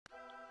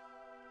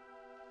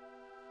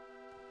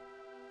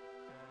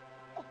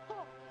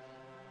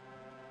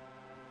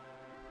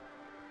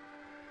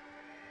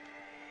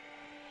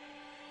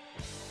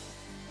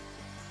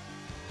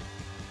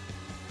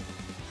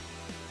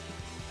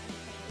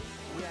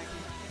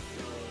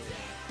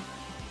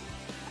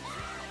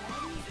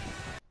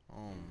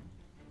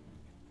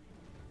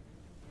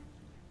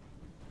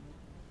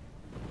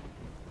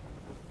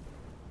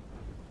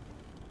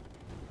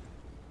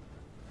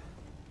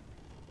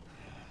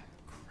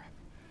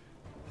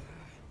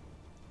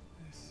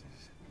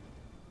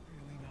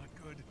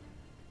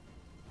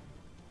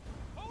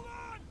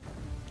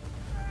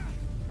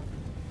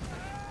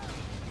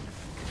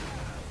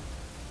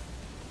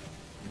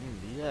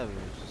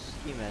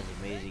game has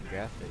amazing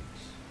graphics.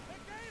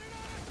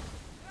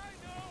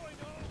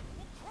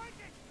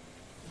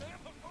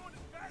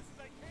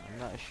 I'm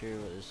not sure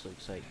what this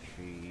looks like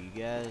for you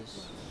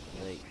guys,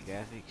 like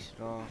graphics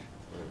and all,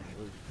 but it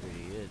looks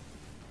pretty good.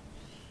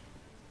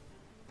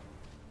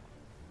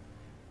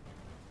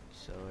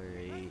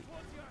 Accelerate.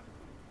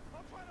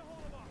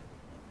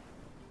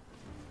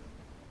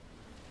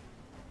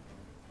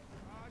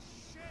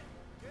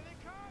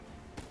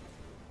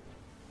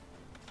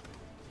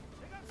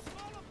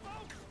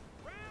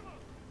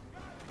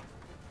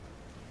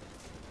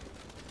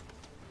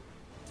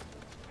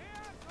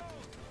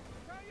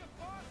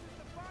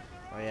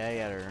 Oh yeah, I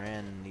gotta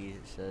ran these,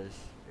 it says,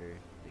 or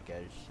the guy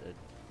just said.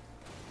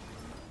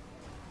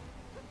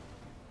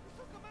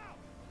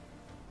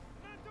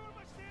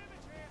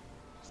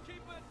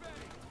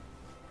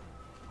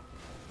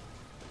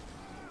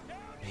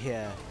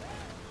 Yeah,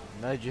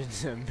 nudging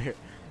them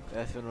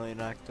definitely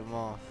knocked him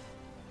off.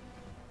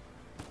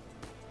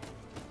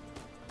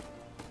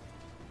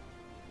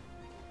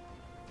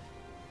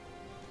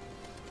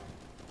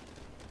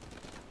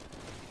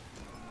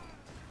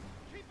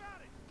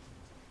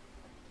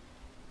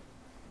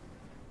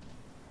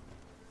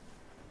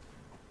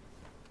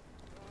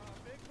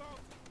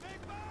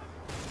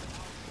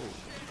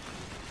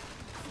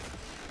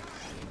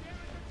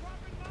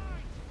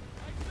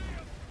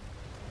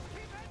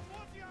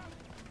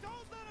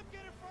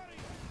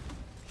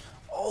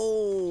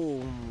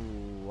 Oh,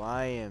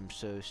 I am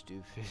so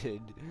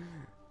stupid.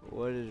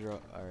 What is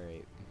wrong?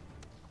 Alright.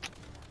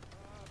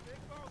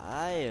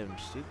 I am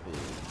stupid.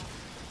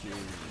 Jeez.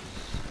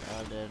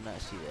 How did I not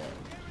see that?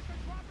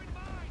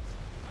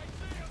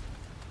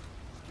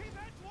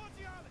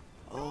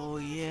 Oh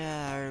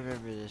yeah, I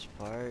remember this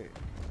part.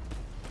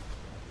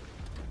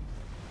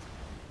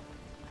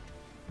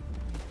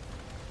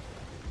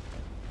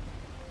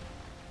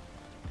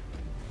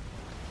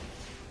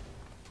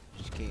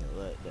 Just can't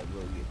let that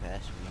boat get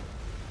past me.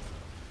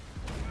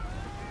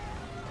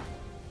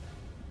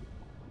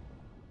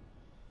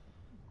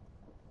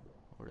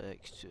 Or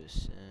X to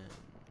ascend.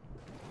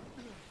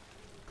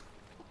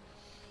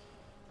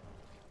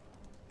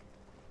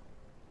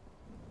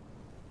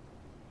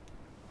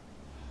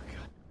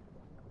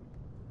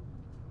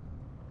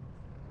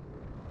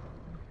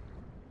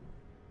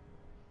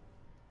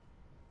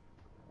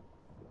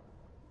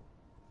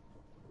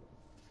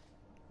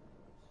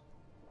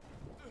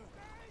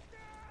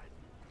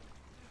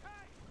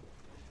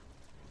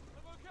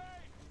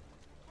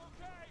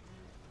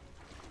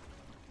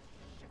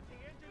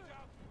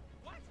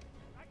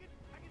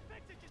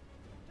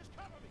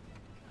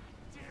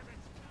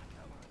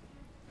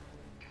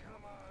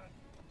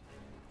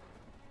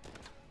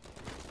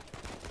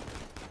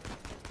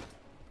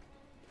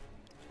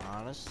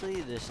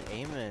 Honestly, this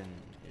aiming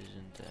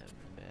isn't that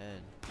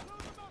bad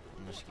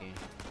in this game.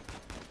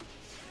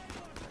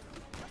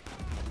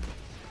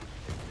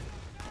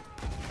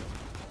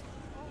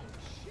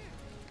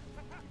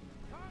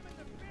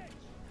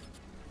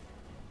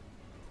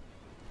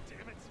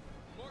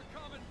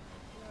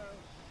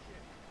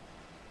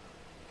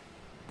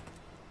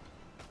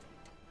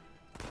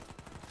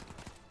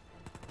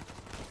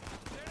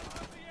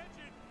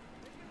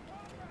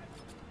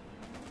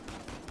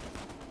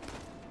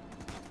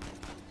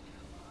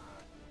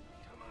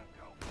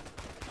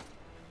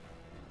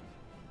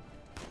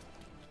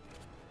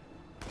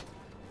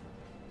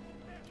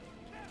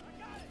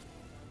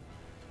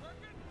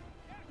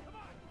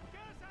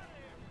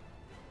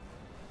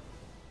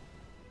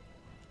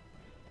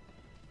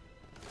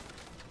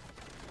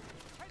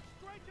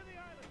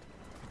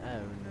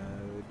 Oh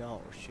no,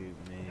 don't shoot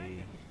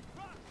me.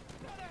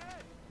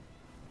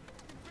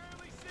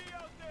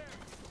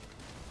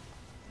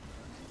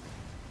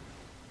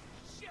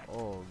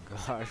 Oh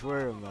gosh,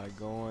 where am I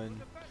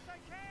going?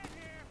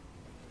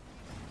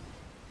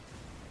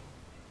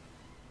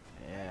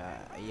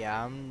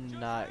 Yeah, I'm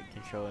not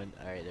controlling.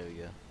 Alright, there we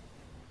go.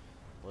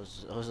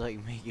 I was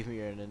like making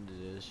me run into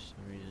this for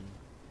some reason.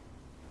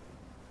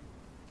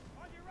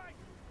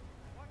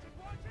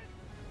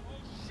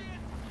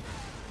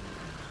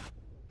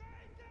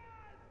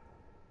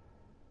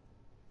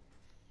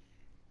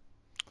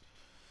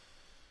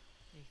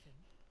 Nathan.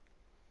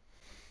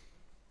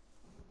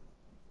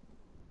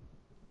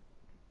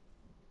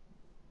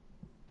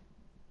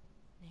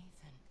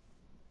 Nathan.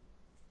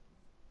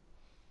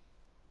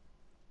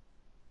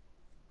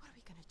 What are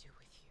we gonna do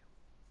with you?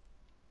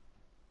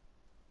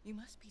 You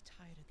must be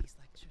tired of these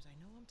lectures. I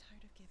know I'm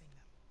tired of giving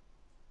them.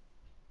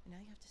 And now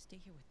you have to stay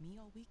here with me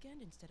all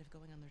weekend instead of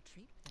going on the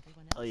retreat with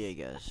everyone else? Oh yeah,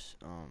 guys.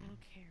 I don't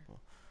care.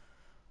 Well,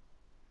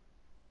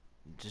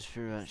 just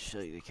pretty much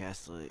like the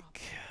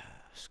Catholic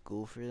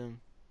school for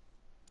them.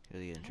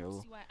 Really get in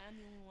trouble.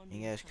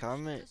 And guys,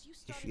 comment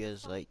if you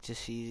guys like to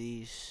see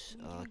these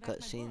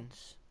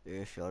cutscenes, or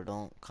if y'all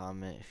don't.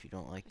 Comment if you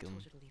don't like I them.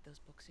 told you to leave those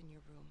books in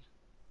your room.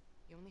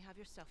 You only have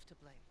yourself to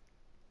blame.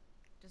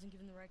 Doesn't give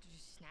him the right to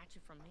just snatch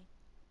it from me.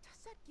 Does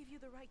that give you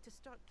the right to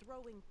start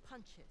throwing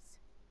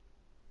punches?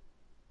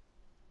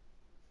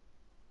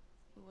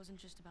 It wasn't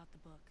just about the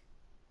book.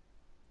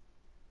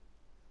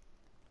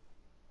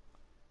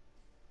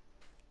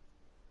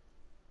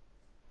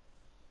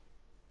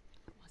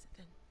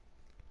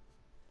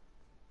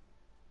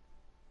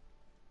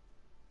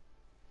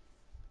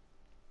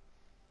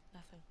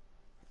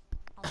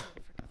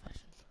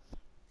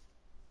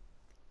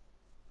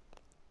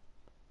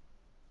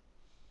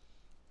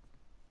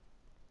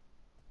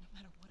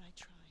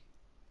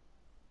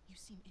 You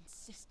seem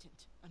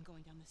insistent on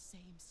going down the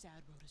same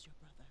sad road as your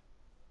brother.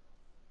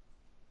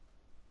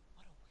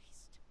 What a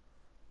waste.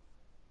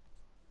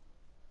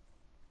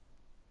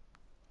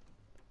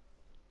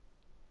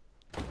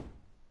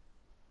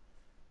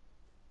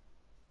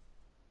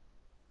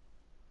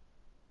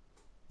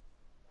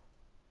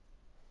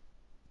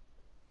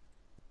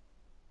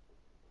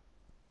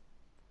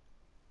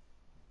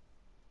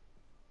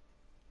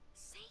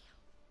 Sam!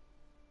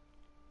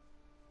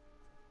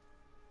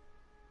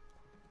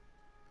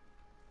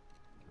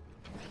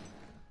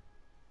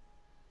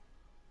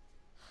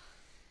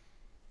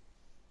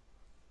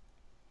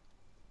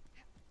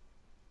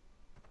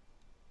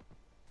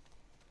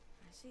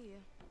 I see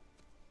you.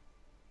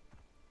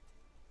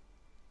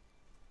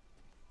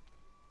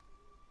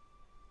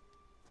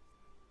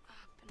 Up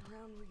and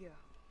around we go.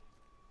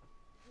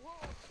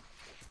 Whoa!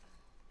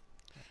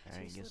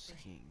 I guess I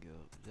can't go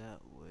up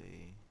that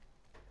way.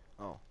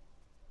 Oh.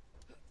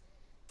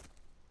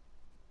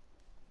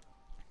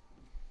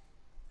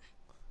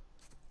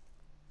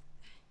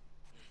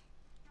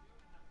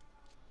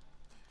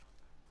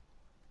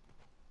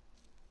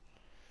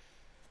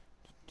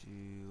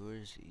 Dude,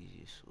 where's the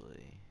easiest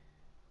way?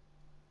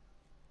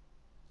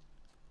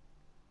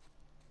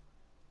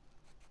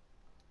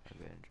 I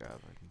better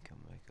drive, I can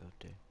come back out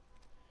there.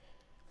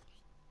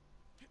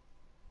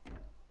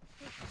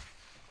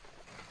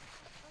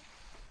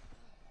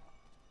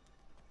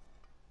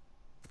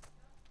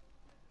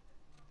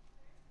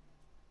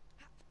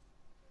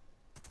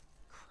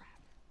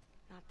 Crap.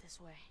 Not this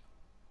way.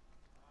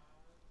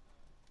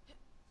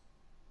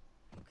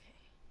 Okay,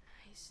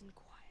 nice and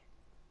quiet.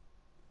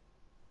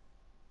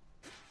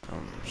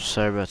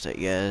 Sorry about that,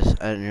 guys.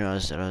 I didn't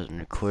realize that I wasn't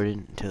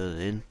recording until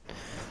then.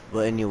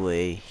 But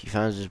anyway, he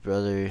finds his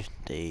brother.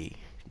 They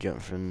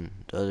jump from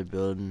the other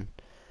building,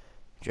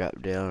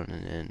 drop down,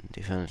 and then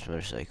they found his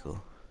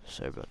motorcycle.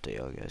 Sorry about that,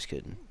 y'all guys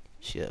couldn't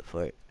see that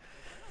part.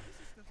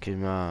 Cause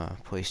my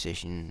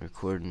PlayStation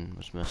recording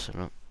was messing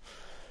up.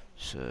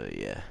 So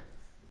yeah.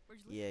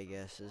 Yeah, I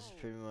guess this is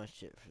pretty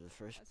much it for the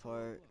first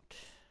part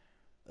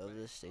of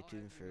this. Stay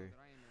tuned for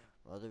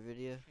my other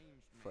video,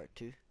 part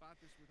 2.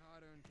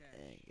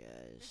 And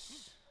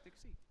guys,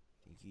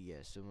 thank you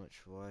guys so much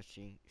for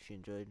watching. If you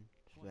enjoyed,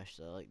 smash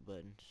that like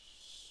button,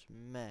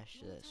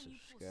 smash that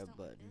subscribe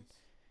button.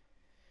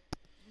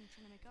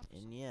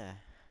 And yeah,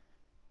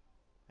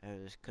 I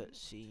have this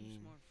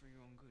cutscene.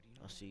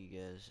 I'll see you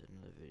guys in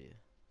another video.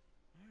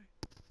 Alright.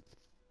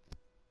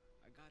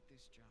 I got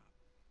this job.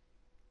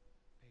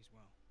 Pays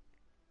well.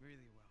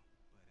 Really well.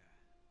 But,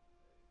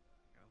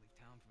 gotta leave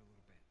town for a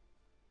little bit.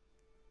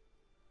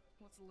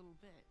 What's a little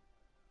bit?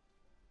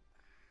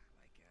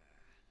 Like,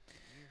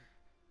 a year.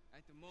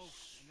 At the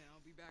most. And then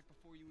I'll be back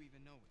before you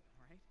even know it,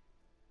 alright?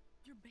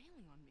 You're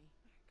bailing on me.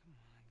 Come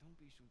on,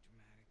 don't be so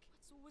dramatic.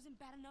 What, so it wasn't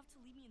bad enough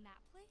to leave me in that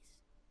place?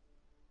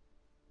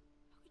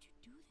 How could you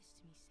do this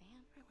to me,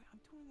 Sam? Wait, I'm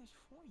doing this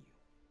for you.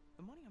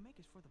 The money I make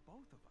is for the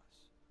both of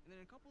us. And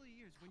then in a couple of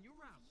years, when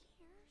you're out...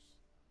 Years?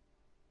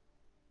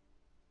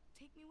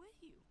 Take me with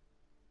you.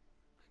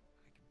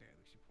 I can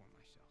barely support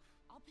myself.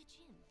 I'll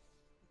pitch in.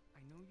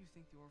 I know you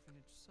think the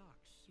orphanage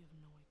sucks. You have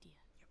no idea.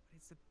 Yeah,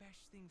 but it's the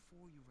best thing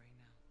for you right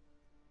now.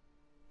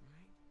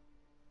 Alright?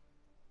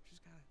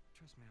 Just gotta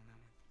trust me on that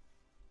one.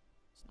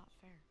 It's not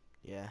fair.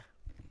 Yeah.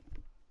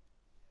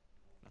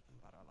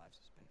 Nothing about our lives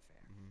has been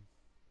fair.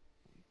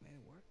 We've made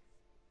it work.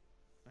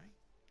 Right?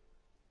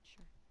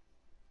 Sure.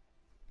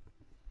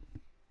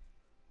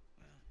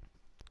 Well,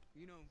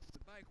 you know,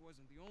 the bike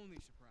wasn't the only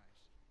surprise.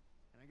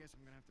 And I guess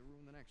I'm gonna have to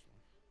ruin the next one.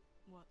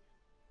 What?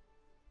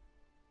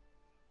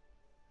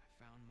 I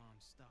found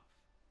Mom's stuff.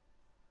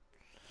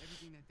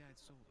 Everything that Dad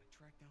sold, I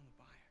tracked down the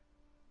buyer.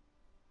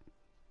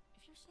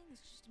 If you're saying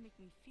this just to make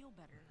me feel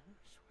better... I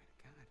swear to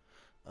God.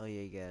 Oh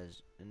yeah,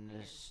 guys. And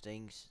these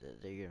things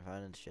that they're gonna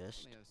find in the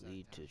chest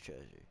lead to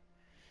treasure.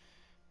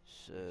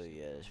 So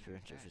yeah, that's pretty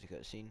much it for the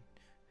cutscene.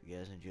 If you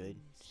guys enjoyed,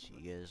 see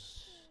you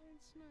guys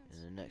in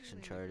the next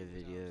Uncharted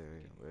video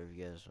or wherever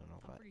you guys wanna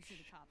I'm watch. pretty sure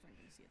the cops aren't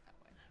gonna see it that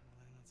way.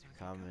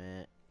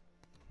 Comment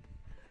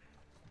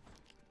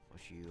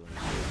what you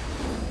wanna